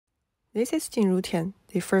This is Jingru Tian,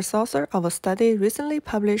 the first author of a study recently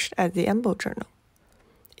published at the EMBO journal.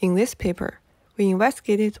 In this paper, we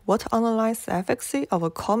investigated what underlies the efficacy of a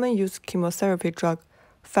common used chemotherapy drug,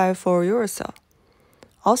 Fluorouracil,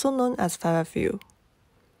 also known as 5FU.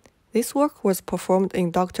 This work was performed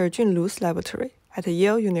in Dr. Junlu's laboratory at the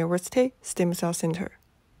Yale University Stem Cell Center.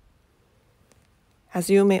 As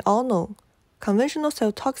you may all know, conventional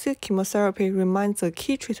cell-toxic chemotherapy remains a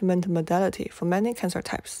key treatment modality for many cancer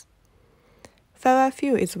types.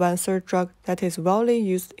 5FU is one third drug that is widely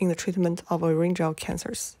used in the treatment of a range of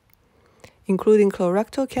cancers, including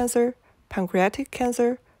colorectal cancer, pancreatic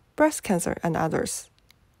cancer, breast cancer, and others.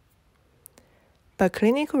 But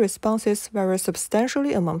clinical responses vary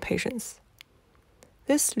substantially among patients.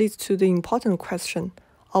 This leads to the important question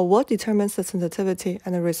of what determines the sensitivity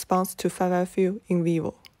and the response to 5FU in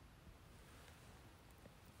vivo.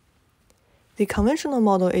 The conventional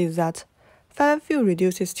model is that 5FU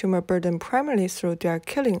reduces tumor burden primarily through their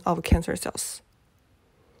killing of cancer cells.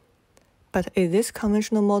 But is this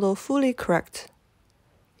conventional model fully correct?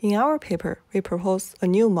 In our paper, we propose a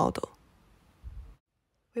new model.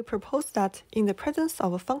 We propose that in the presence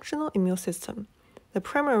of a functional immune system, the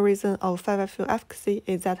primary reason of 5FU efficacy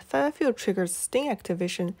is that 5FU triggers STING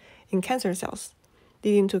activation in cancer cells,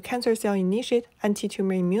 leading to cancer cell-initiated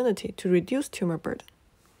anti-tumor immunity to reduce tumor burden.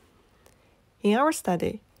 In our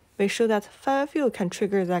study, we show that 5FU can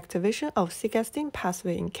trigger the activation of cGAS-STING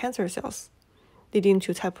pathway in cancer cells, leading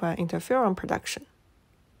to type 1 interferon production.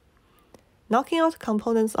 Knocking out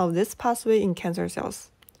components of this pathway in cancer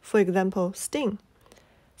cells, for example, STING,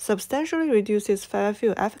 substantially reduces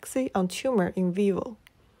 5FU efficacy on tumor in vivo,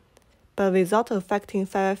 but without affecting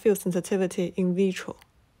 5FU sensitivity in vitro.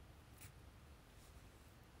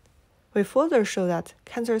 We further show that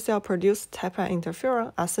cancer cell-produced type 1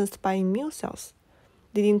 interferon are sensed by immune cells,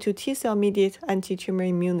 leading to T-cell-mediated anti-tumor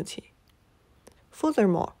immunity.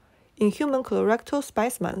 Furthermore, in human colorectal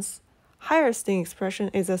specimens, higher STING expression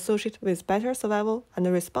is associated with better survival and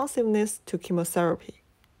responsiveness to chemotherapy.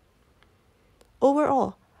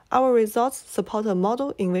 Overall, our results support a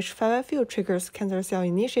model in which 5FU triggers cancer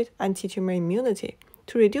cell-initiated anti-tumor immunity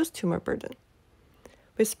to reduce tumor burden.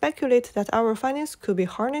 We speculate that our findings could be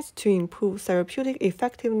harnessed to improve therapeutic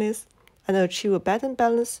effectiveness and achieve a better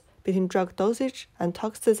balance between drug dosage and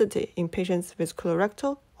toxicity in patients with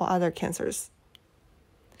colorectal or other cancers.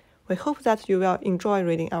 We hope that you will enjoy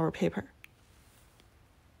reading our paper.